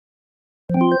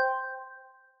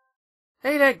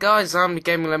Hey there guys, I'm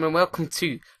TheGamingLemon. Welcome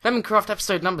to LemonCraft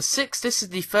episode number 6. This is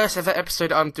the first ever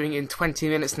episode I'm doing in 20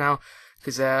 minutes now.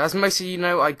 Because as most of you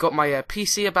know, I got my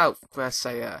PC about,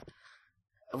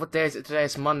 what day is it today?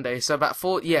 It's Monday. So about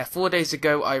 4 days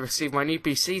ago I received my new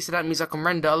PC. So that means I can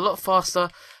render a lot faster.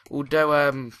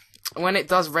 Although when it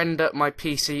does render my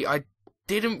PC, I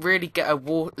didn't really get a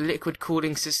liquid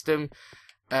cooling system.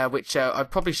 Which I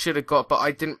probably should have got, but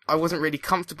I wasn't really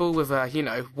comfortable with,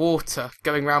 water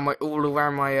going around all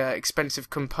around my expensive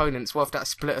components. What if that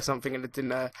split or something and it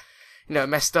didn't,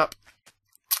 messed up?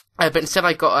 But instead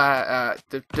I got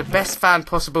the best fan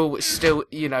possible, which still,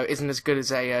 isn't as good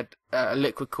as a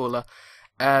liquid cooler.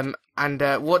 And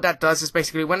what that does is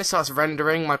basically when it starts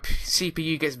rendering, my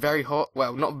CPU gets very hot.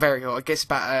 Well, not very hot. It gets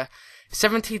about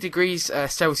 70 degrees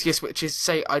Celsius, which is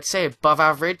I'd say above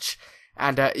average.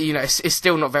 And, it's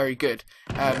still not very good.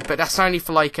 But that's only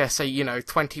for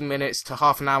 20 minutes to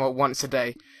half an hour once a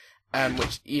day.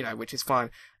 Which is fine.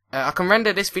 I can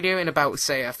render this video in about,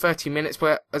 30 minutes,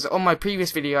 whereas on my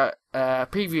previous video,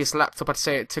 previous laptop, I'd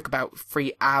say it took about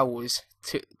 3 hours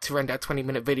to render a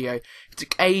 20-minute video. It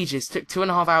took ages. It took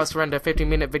 2.5 hours to render a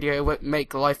 15-minute video. It would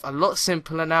make life a lot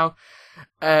simpler now.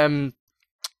 And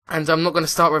I'm not going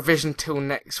to start revision till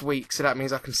next week, so that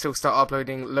means I can still start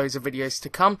uploading loads of videos to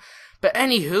come. But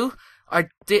anywho, I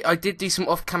did do some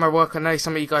off-camera work. I know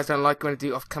some of you guys don't like when I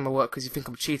do off-camera work because you think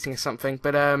I'm cheating or something.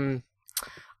 But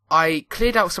I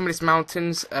cleared out some of these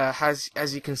mountains. As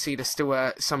you can see, there's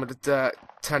still some of the dirt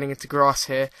turning into grass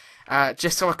here.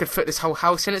 Just so I could fit this whole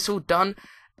house in. It's all done.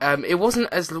 It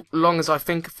wasn't as long as I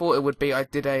thought it would be. I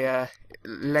did a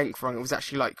length wrong. It was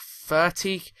actually like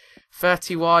 30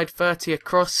 wide, 30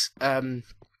 across.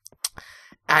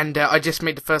 And I just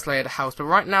made the first layer of the house. But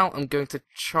right now, I'm going to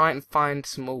try and find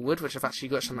some more wood, which I've actually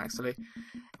got some actually.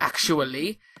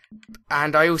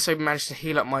 And I also managed to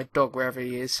heal up my dog wherever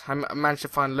he is. I managed to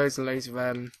find loads and loads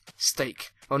of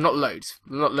steak. Well, not loads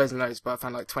and loads, but I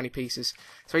found like 20 pieces.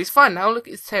 So he's fine now. Look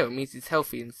at his tail. It means he's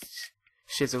healthy and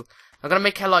shizzle. I'm gonna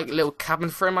make her like a little cabin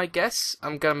for him, I guess.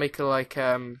 I'm gonna make her like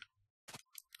I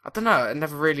don't know. I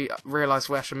never really realised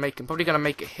where I should make him. Probably gonna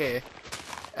make it here.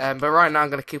 But right now I'm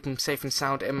going to keep him safe and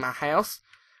sound in my house.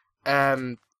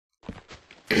 But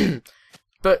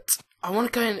I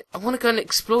want to go and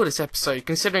explore this episode.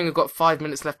 Considering we've got 5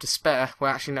 minutes left to spare.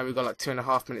 Well, actually no, we've got like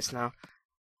 2.5 minutes now.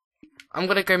 I'm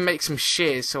going to go make some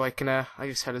shears so I can. I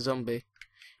just had a zombie.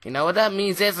 You know what that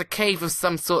means? There's a cave of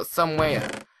some sort somewhere,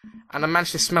 and I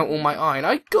managed to smelt all my iron.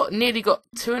 I nearly got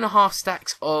 2.5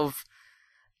 stacks of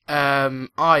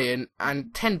iron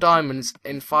and 10 diamonds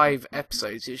in 5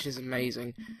 episodes, which is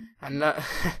amazing. And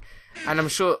and I'm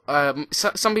sure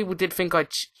some people did think I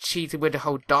cheated with the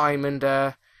whole diamond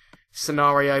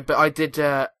scenario, but I did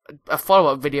a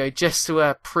follow-up video just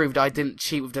to prove that I didn't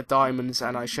cheat with the diamonds,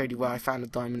 and I showed you where I found the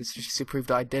diamonds just to prove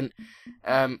that I didn't.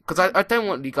 Because I don't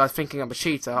want you guys thinking I'm a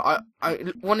cheater.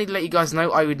 I wanted to let you guys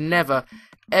know I would never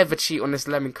ever cheat on this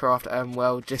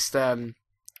LemonCraft. Just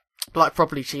like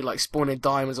properly cheat, like spawning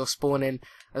diamonds or spawning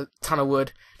a ton of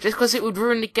wood, just because it would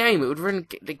ruin the game. It would ruin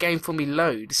the game for me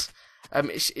loads.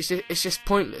 It's just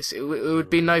pointless. It would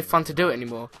be no fun to do it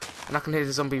anymore. And I can hear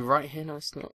the zombie right here. No,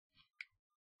 it's not.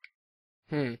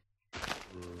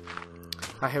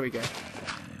 Ah, here we go.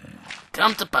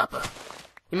 Come to Papa.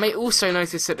 You may also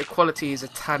notice that the quality is a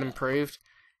tad improved.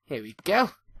 Here we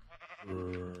go.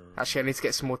 Actually, I need to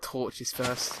get some more torches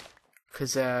first,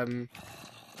 because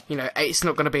it's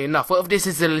not going to be enough. What if this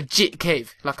is a legit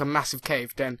cave, like a massive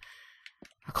cave? Then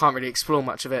I can't really explore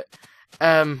much of it.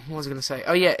 What was I going to say?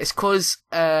 Oh yeah, it's because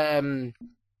where's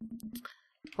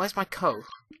my coal?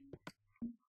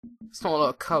 It's not a lot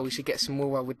of coal. We should get some more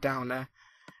while we're down there.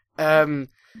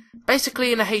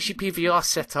 Basically, in a HUPVR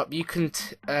setup, you can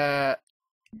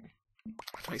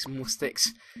make some more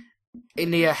sticks.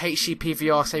 In the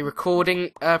HUPVR, say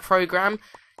recording program,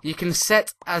 you can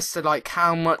set as to like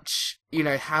how much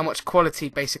quality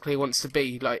basically it wants to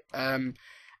be, and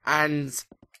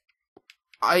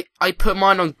I put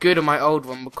mine on good on my old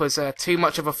one because too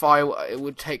much of a file it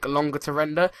would take longer to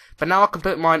render, but now I can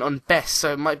put mine on best,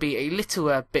 so it might be a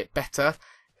little bit better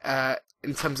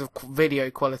in terms of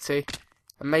video quality,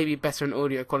 and maybe better in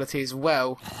audio quality as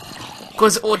well.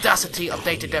 Because Audacity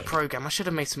updated their program. I should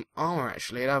have made some armor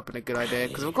actually. That would have been a good idea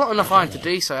because I've got enough iron to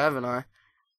do so, haven't I?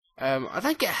 I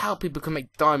don't get how people can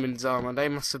make diamonds armor. They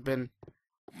must have been.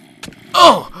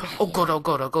 Oh god! I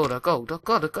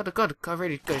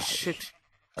really go shit.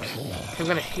 I'm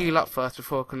gonna heal up first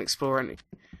before I can explore anything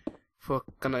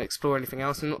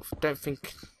else. Don't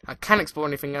think I can explore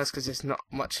anything else because there's not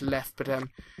much left. But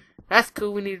that's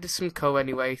cool. We needed some coal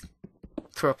anyway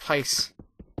to replace.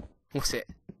 What's it?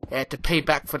 to pay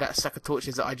back for that stack of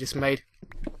torches that I just made.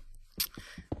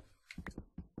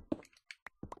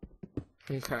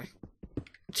 Okay.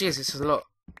 Jeez, this is a lot.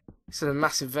 This is a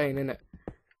massive vein, isn't it?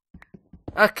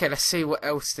 Okay, let's see what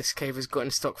else this cave has got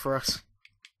in stock for us.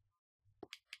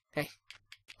 Hey,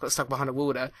 got stuck behind a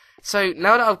wall there. So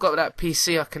now that I've got that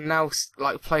PC, I can now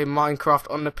like play Minecraft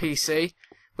on the PC,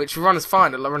 which runs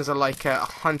fine. It runs at like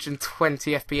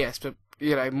 120 FPS, but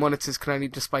you know, monitors can only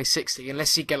display 60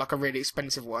 unless you get like a really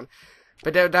expensive one.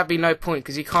 But there'd be no point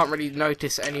because you can't really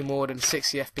notice any more than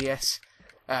 60 FPS.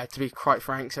 To be quite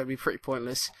frank, so it'd be pretty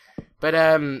pointless. But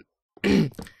and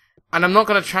I'm not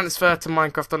going to transfer to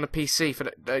Minecraft on the PC. For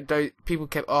the, people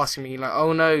kept asking me like,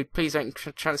 "Oh no, please don't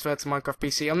transfer to Minecraft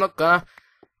PC." I'm not gonna.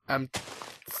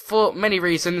 For many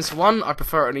reasons. One, I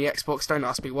prefer it on the Xbox. Don't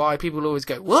ask me why. People always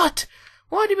go, "What?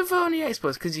 Why do you prefer it on the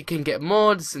Xbox?" Because you can get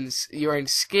mods and your own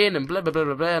skin and blah blah blah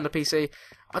blah blah on the PC.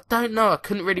 I don't know. I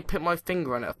couldn't really put my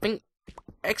finger on it. I think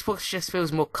Xbox just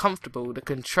feels more comfortable. The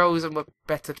controls are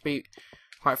better to be.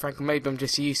 Quite frankly, maybe I'm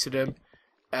just used to them.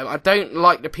 I don't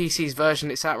like the PC's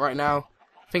version it's at right now.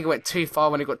 I think it went too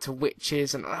far when it got to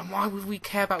witches, and why would we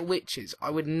care about witches? I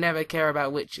would never care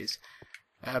about witches.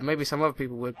 Maybe some other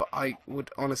people would, but I would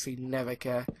honestly never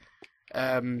care.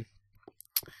 I'd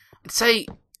say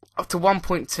up to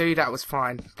 1.2, that was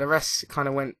fine. The rest kind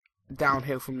of went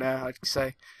downhill from there, I'd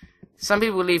say. Some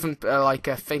people even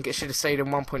think it should have stayed in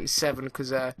 1.7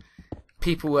 because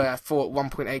people thought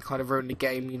 1.8 kind of ruined the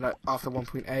game, you know, after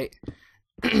 1.8.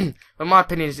 But my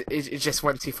opinion is it just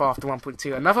went too far after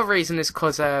 1.2. Another reason is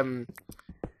because a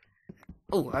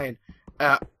lot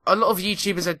of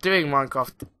YouTubers are doing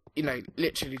Minecraft, you know,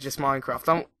 literally just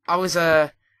Minecraft. I was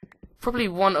probably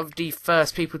one of the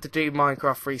first people to do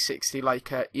Minecraft 360,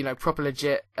 like you know, proper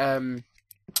legit. I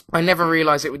never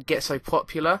realised it would get so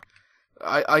popular.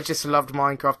 I just loved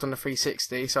Minecraft on the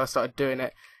 360, so I started doing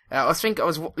it. I think I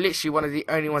was literally one of the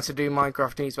only ones to do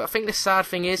Minecraft news, but I think the sad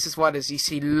thing is, as well as you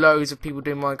see loads of people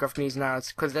doing Minecraft news now,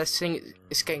 it's because they're seeing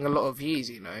it's getting a lot of views,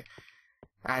 you know.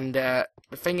 And the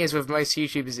thing is, with most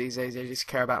YouTubers these days, they just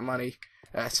care about money,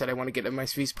 so they want to get the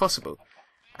most views possible,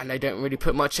 and they don't really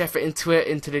put much effort into it,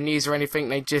 into the news or anything.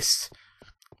 They just,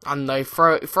 I don't know,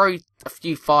 throw a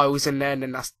few files in there, and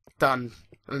then that's done.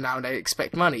 And now they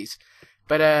expect monies,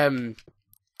 but I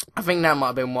think that might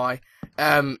have been why.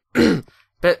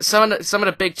 But some of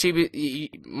the big Minecraft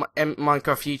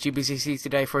YouTubers you see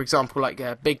today, for example, like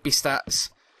Big B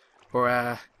Stats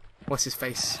or what's his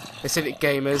face, Acidic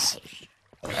Gamers.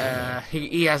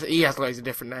 He has loads of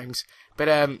different names, but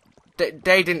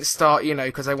they didn't start, you know,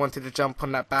 because they wanted to jump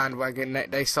on that bandwagon.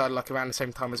 They started like around the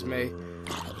same time as me.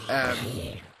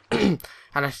 And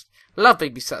I love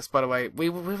Big B Stats, by the way. We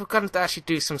were going to actually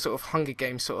do some sort of Hunger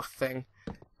Games sort of thing.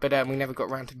 But we never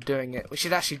got around to doing it. We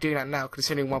should actually do that now,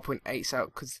 considering 1.8's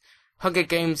out, because Hunger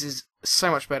Games is so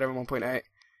much better than 1.8.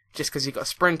 Just because you've got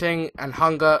sprinting and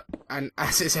hunger, and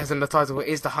as it says in the title, it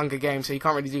is the Hunger Games, so you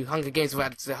can't really do Hunger Games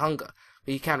without the hunger.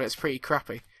 But you can, but it's pretty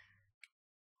crappy.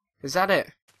 Is that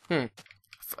it? I'm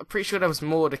pretty sure there was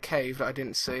more to the cave that I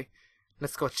didn't see.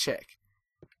 Let's go check.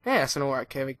 Yeah, that's an alright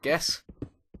cave, I guess.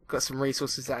 Got some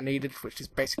resources that I needed, which is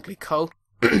basically coal.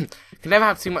 Can never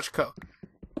have too much coal.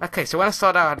 Okay, so when I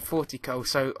started out, I had 40 coal,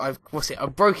 so I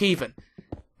broke even.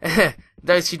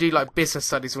 Those who do like business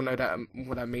studies will know that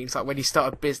what that means. Like when you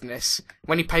start a business,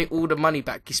 when you pay all the money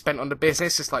back you spent on the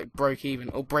business, it's like broke even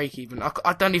or break even.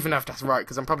 I don't even know if that's right,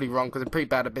 because I'm probably wrong, because I'm pretty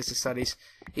bad at business studies,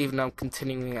 even though I'm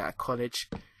continuing at college.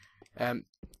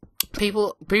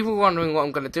 People wondering what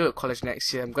I'm going to do at college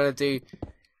next year. I'm going to do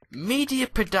media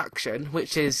production,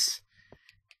 which is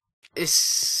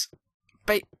it's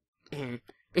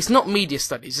not media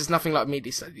studies. It's nothing like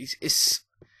media studies. It's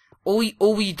all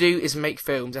you do is make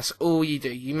films. That's all you do.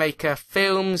 You make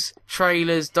films,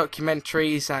 trailers,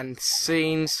 documentaries, and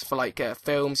scenes for like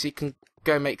films. You can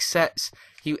go make sets.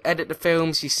 You edit the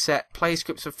films. You set play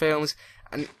scripts for films,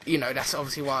 and you know that's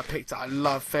obviously why I picked it. I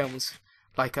love films.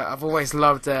 Like I've always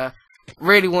loved.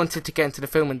 Really wanted to get into the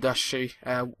film industry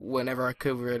whenever I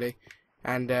could, really,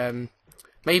 and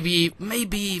maybe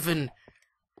even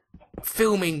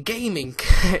filming gaming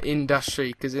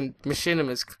industry, because in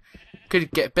machinimas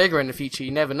could get bigger in the future.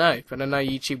 You never know, but I know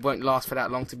YouTube won't last for that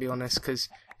long, to be honest, because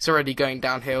it's already going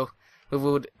downhill with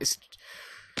all.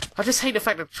 I just hate the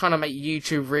fact that they're trying to make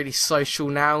YouTube really social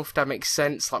now, if that makes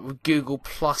sense, like with Google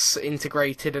Plus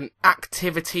integrated and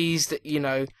activities that, you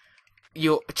know,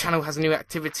 your channel has a new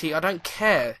activity. I don't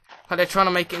care. Like they're trying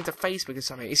to make it into Facebook or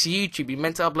something. It's YouTube. You're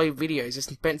meant to upload videos. It's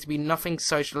meant to be nothing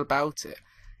social about it.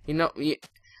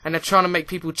 And they're trying to make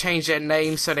people change their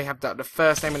names so they have the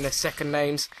first name and their second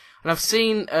names. And I've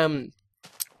seen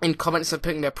in comments and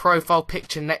putting their profile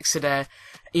picture next to their,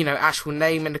 actual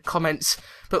name in the comments,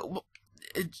 but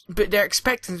they're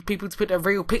expecting people to put their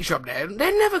real picture up there.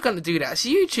 They're never going to do that. It's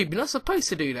YouTube. You're not supposed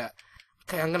to do that.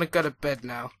 Okay, I'm going to go to bed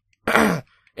now.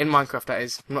 In Minecraft, that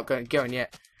is. I'm not going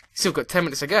yet. Still got 10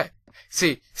 minutes to go.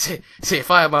 See,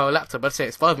 if I had my old laptop, I'd say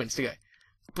it's 5 minutes to go.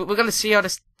 But we're going to see how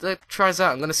this tries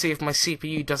out. I'm going to see if my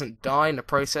CPU doesn't die in the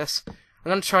process. I'm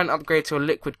going to try and upgrade to a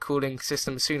liquid cooling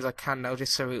system as soon as I can now,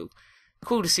 just so it'll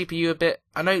cool the CPU a bit.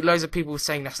 I know loads of people are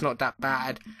saying that's not that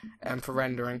bad for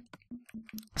rendering.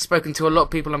 I've spoken to a lot of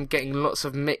people, I'm getting lots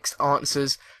of mixed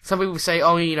answers. Some people say,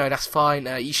 oh, that's fine,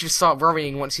 you should start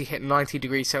worrying once you hit 90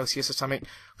 degrees Celsius or something.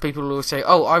 People will say,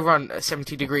 oh, I run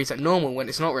 70 degrees at normal when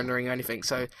it's not rendering or anything,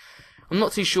 so I'm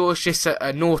not too sure. It's just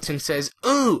that Norton says,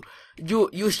 oh, your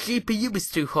CPU is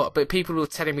too hot, but people are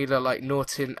telling me that, like,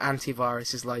 Norton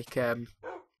antivirus is like,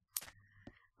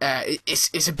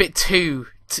 it's a bit too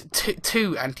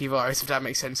antivirus, if that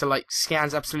makes sense. So, like,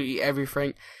 scans absolutely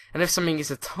everything. And if something is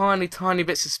a tiny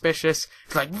bit suspicious,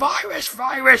 it's like, virus,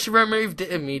 removed it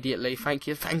immediately. Thank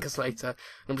us later.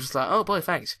 And I'm just like, oh boy,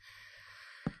 thanks.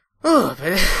 Oh,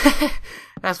 but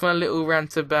that's my little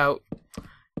rant about,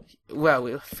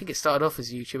 well, I think it started off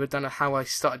as YouTube. I don't know how I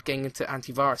started getting into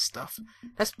antivirus stuff.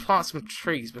 Let's plant some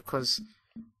trees, because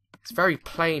it's very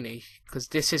plainy, because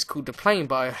this is called the plain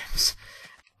biomes.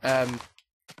 I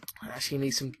actually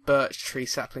need some birch tree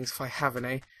saplings if I have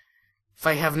any. If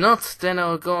I have not, then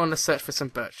I'll go on a search for some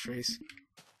birch trees.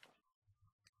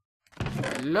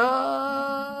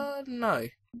 Hello? No.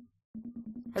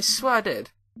 I swear I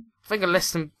did. I think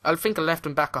I left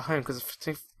them back at home because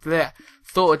I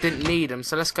thought I didn't need them.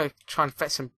 So let's go try and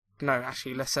fetch some. No,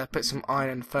 actually, let's put some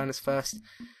iron in the furnace first.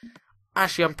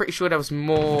 Actually, I'm pretty sure there was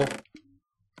more.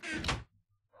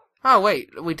 Oh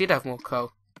wait, we did have more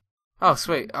coal. Oh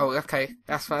sweet. Oh okay,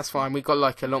 that's fine. We got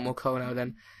like a lot more coal now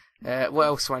then. What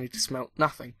else do I need to smelt?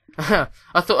 Nothing. I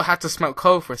thought I had to smelt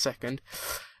coal for a second.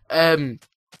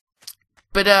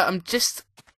 But I'm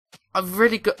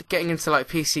really getting into like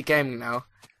PC gaming now.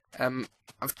 I'm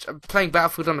playing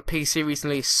Battlefield on the PC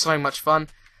recently. It's so much fun.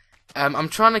 I'm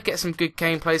trying to get some good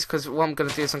gameplays, because what I'm going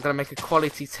to do is I'm going to make a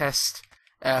quality test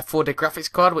for the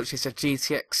graphics card, which is a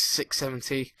GTX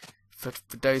 670, for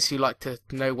those who like to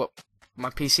know what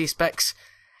my PC specs.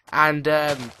 And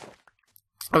I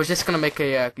was just going to make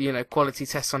a quality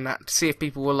test on that to see if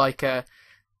people were like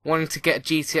wanting to get a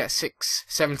GTX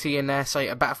 670 in there, say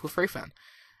a Battlefield 3 fan.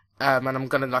 And I'm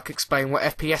going to like explain what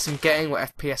FPS I'm getting,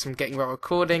 what FPS I'm getting while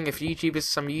recording, if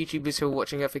some YouTubers who are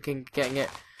watching if they're getting it,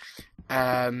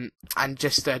 and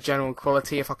just general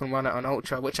quality, if I can run it on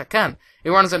Ultra, which I can.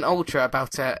 It runs on Ultra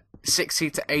about 60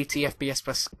 to 80 FPS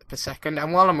per second,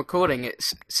 and while I'm recording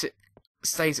it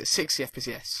stays at 60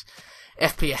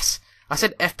 FPS. I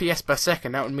said FPS per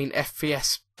second, that would mean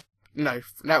FPS, no,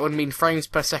 that would mean frames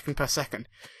per second.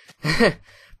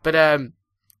 But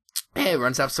yeah, it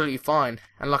runs absolutely fine.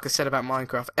 And like I said about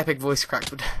Minecraft, epic voice crack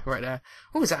right there.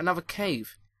 Oh, is that another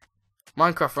cave?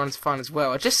 Minecraft runs fine as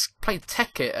well. I just played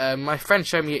Tekkit. My friend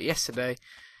showed me it yesterday.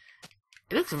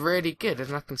 It looks really good,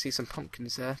 and I can see some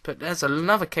pumpkins there. But there's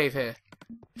another cave here,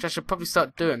 which I should probably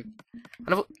start doing.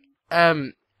 And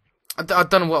I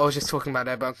don't know what I was just talking about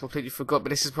there, but I completely forgot.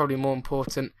 But this is probably more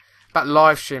important about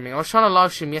live streaming. I was trying to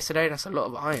live stream yesterday. That's a lot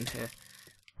of iron here.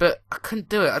 But I couldn't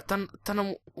do it. I don't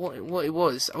know what it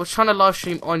was. I was trying to live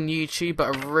stream on YouTube,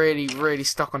 but I'm really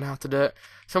stuck on how to do it.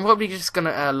 So I'm probably just going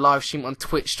to live stream on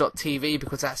twitch.tv,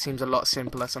 because that seems a lot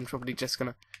simpler. So I'm probably just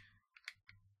going to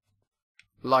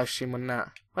live stream on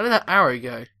that. Where did that arrow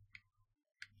go?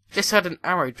 Just heard an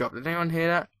arrow drop. Did anyone hear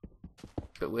that?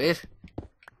 Bit weird.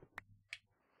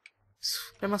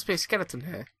 There must be a skeleton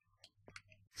here.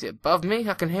 Is it above me?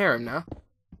 I can hear him now.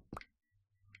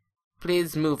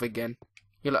 Please move again.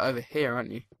 You're like over here,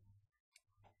 aren't you?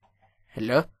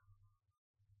 Hello?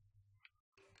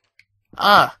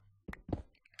 Ah!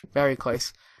 Very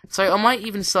close. So I might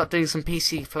even start doing some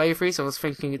PC playthroughs. I was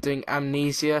thinking of doing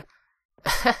Amnesia.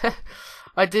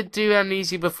 I did do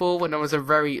Amnesia before when I was a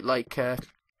very, like,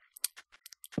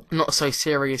 not so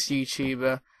serious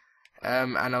YouTuber.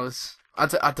 And I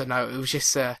don't know, it was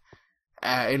just,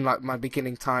 in like my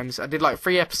beginning times. I did like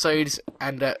 3 episodes,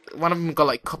 and one of them got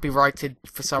like copyrighted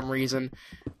for some reason.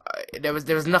 There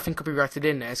was nothing copyrighted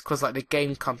in there. It's because like the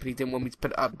game company didn't want me to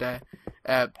put it up there,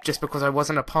 just because I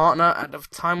wasn't a partner at the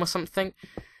time or something.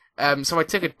 So I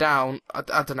took it down. I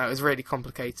don't know. It was really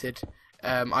complicated.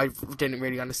 I didn't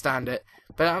really understand it,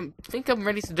 but I think I'm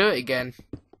ready to do it again.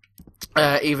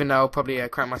 Even though I'll probably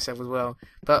crack myself as well.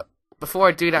 But before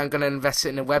I do that, I'm going to invest it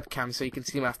in a webcam so you can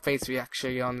see my face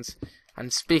reactions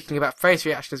And speaking about face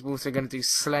reactions, we're also going to do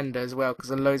Slender as well,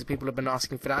 because loads of people have been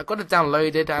asking for that. I've got it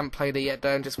downloaded, I haven't played it yet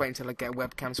though, I'm just waiting until I get a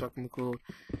webcam so I can record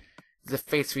the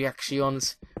face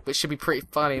reactions, which should be pretty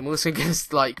funny. I'm also going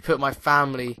to like put my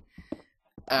family,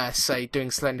 say,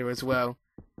 doing Slender as well.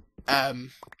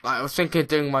 Like, I was thinking of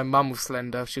doing my mum with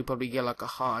Slender. She'll probably get like a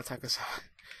heart attack or something.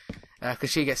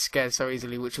 Because she gets scared so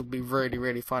easily, which will be really,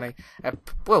 really funny.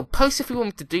 Well, post if you want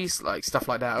me to do like stuff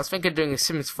like that. I was thinking of doing a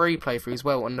Sims 3 playthrough as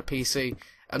well on the PC.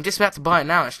 I'm just about to buy it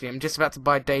now, actually. I'm just about to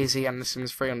buy Daisy and the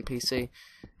Sims 3 on the PC,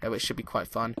 which should be quite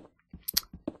fun.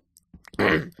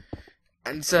 And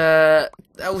that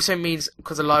also means,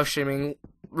 because of live streaming,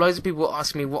 loads of people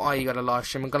ask me, what are you going to live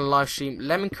stream? I'm going to live stream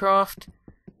LemonCraft,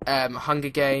 Hunger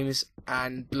Games,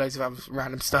 and loads of other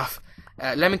random stuff.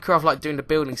 LemonCraft, like doing the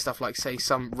building stuff, like say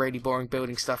some really boring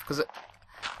building stuff, because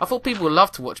I thought people would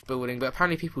love to watch building, but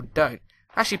apparently people don't.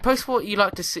 Actually, post what you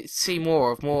like to see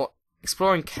more of, more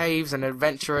exploring caves and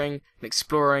adventuring and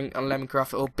exploring on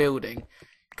LemonCraft or building,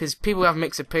 because people have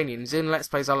mixed opinions. In Let's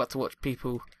Plays, I like to watch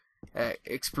people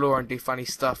explore and do funny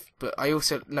stuff, but I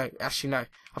also, no, I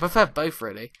prefer both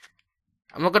really.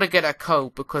 I'm not going to get a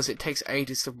cold because it takes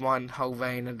ages to wind the whole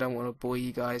vein, and I don't want to bore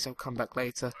you guys. I'll come back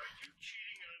later.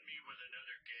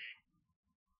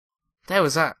 There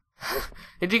was that.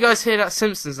 Did you guys hear that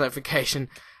Simpsons notification?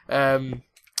 That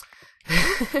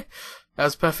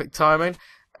was perfect timing.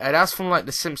 That was from like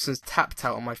the Simpsons Tapped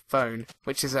Out on my phone,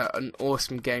 which is an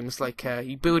awesome game. It's like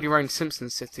you build your own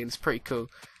Simpsons city, and it's pretty cool.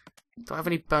 Do I have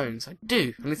any bones? I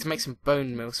do. I need to make some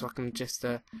bone meal so I can just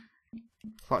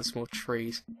plant some more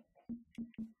trees.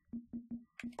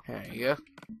 There you go.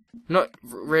 Not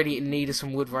really in need of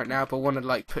some wood right now, but I want to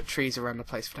like put trees around the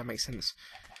place, if that makes sense.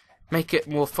 Make it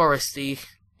more foresty,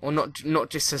 or not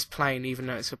just as plain, even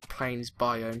though it's a plains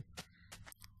biome.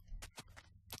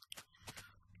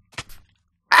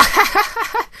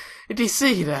 Did you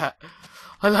see that?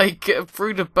 I like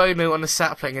threw the bone meal on the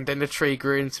sapling, and then the tree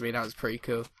grew into me. That was pretty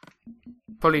cool.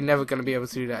 Probably never going to be able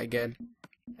to do that again.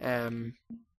 That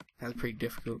was pretty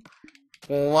difficult.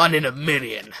 1 in a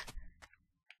million.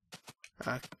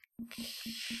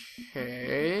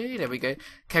 Okay, there we go.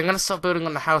 Okay, I'm going to start building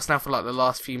on the house now for like the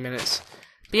last few minutes.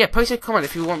 But yeah, post a comment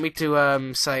if you want me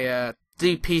to, say,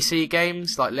 do PC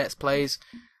games, like Let's Plays.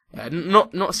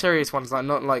 Not serious ones, like,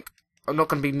 not like, I'm not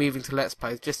going to be moving to Let's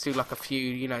Plays, just do like a few,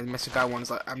 you know, mess about ones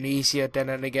like Amnesia, then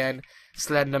and again,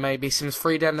 Slender maybe, Sims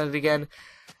 3, then and again.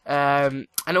 And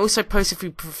also post if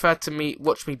you prefer to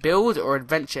watch me build or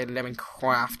adventure in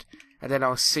LemonCraft, and then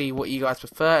I'll see what you guys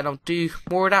prefer, and I'll do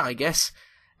more of that, I guess.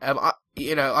 I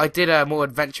did more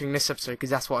adventuring this episode because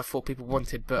that's what I thought people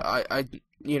wanted, but I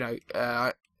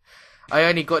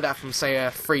only got that from say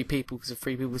 3 people, because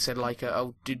 3 people said like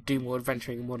I'll do more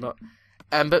adventuring and whatnot.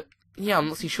 But yeah, I'm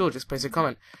not too sure. Just post a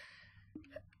comment.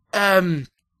 I'm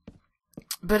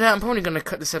probably gonna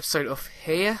cut this episode off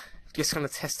here. Just gonna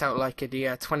test out like the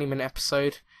 20-minute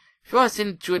episode. If you guys did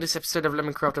enjoy this episode of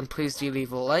LemonCraft, then please do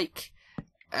leave a like.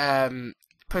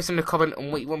 Post in the comment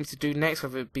on what you want me to do next,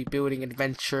 whether it be building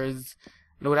adventures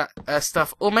and all that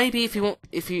stuff, or maybe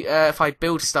if I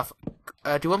build stuff,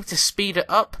 do you want me to speed it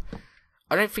up?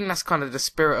 I don't think that's kind of the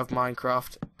spirit of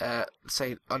Minecraft.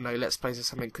 Say, oh no, Let's Plays or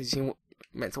something, because you're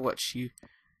meant to watch you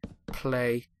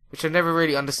play, which I never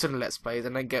really understood in Let's Plays,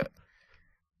 and I get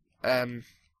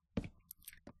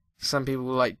some people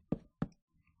like,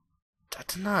 I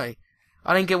don't know.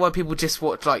 I don't get why people just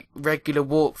watch like regular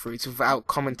walkthroughs without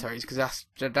commentaries, because that's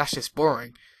just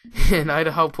boring. You know,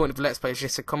 the whole point of Let's Play is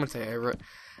just a commentary over it.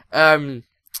 Anyway,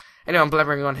 I'm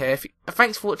blabbering on here.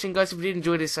 Thanks for watching, guys. If you did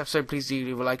enjoy this episode, please do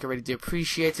leave a like. I really do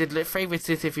appreciate it. Favourite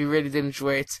it if you really did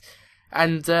enjoy it.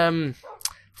 And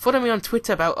follow me on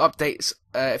Twitter about updates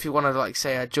if you want to like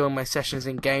say join my sessions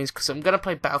in games, because I'm gonna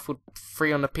play Battlefield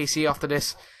 3 on the PC after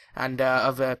this. And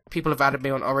other people have added me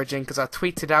on Origin, because I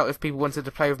tweeted out if people wanted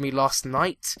to play with me last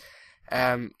night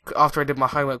after I did my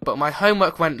homework. But my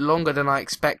homework went longer than I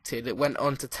expected. It went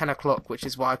on to 10 o'clock, which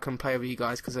is why I couldn't play with you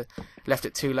guys, because I left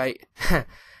it too late. But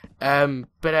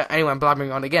anyway, I'm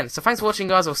blabbering on again. So thanks for watching,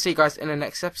 guys. I'll see you guys in the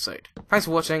next episode. Thanks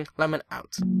for watching. Lemon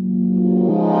out.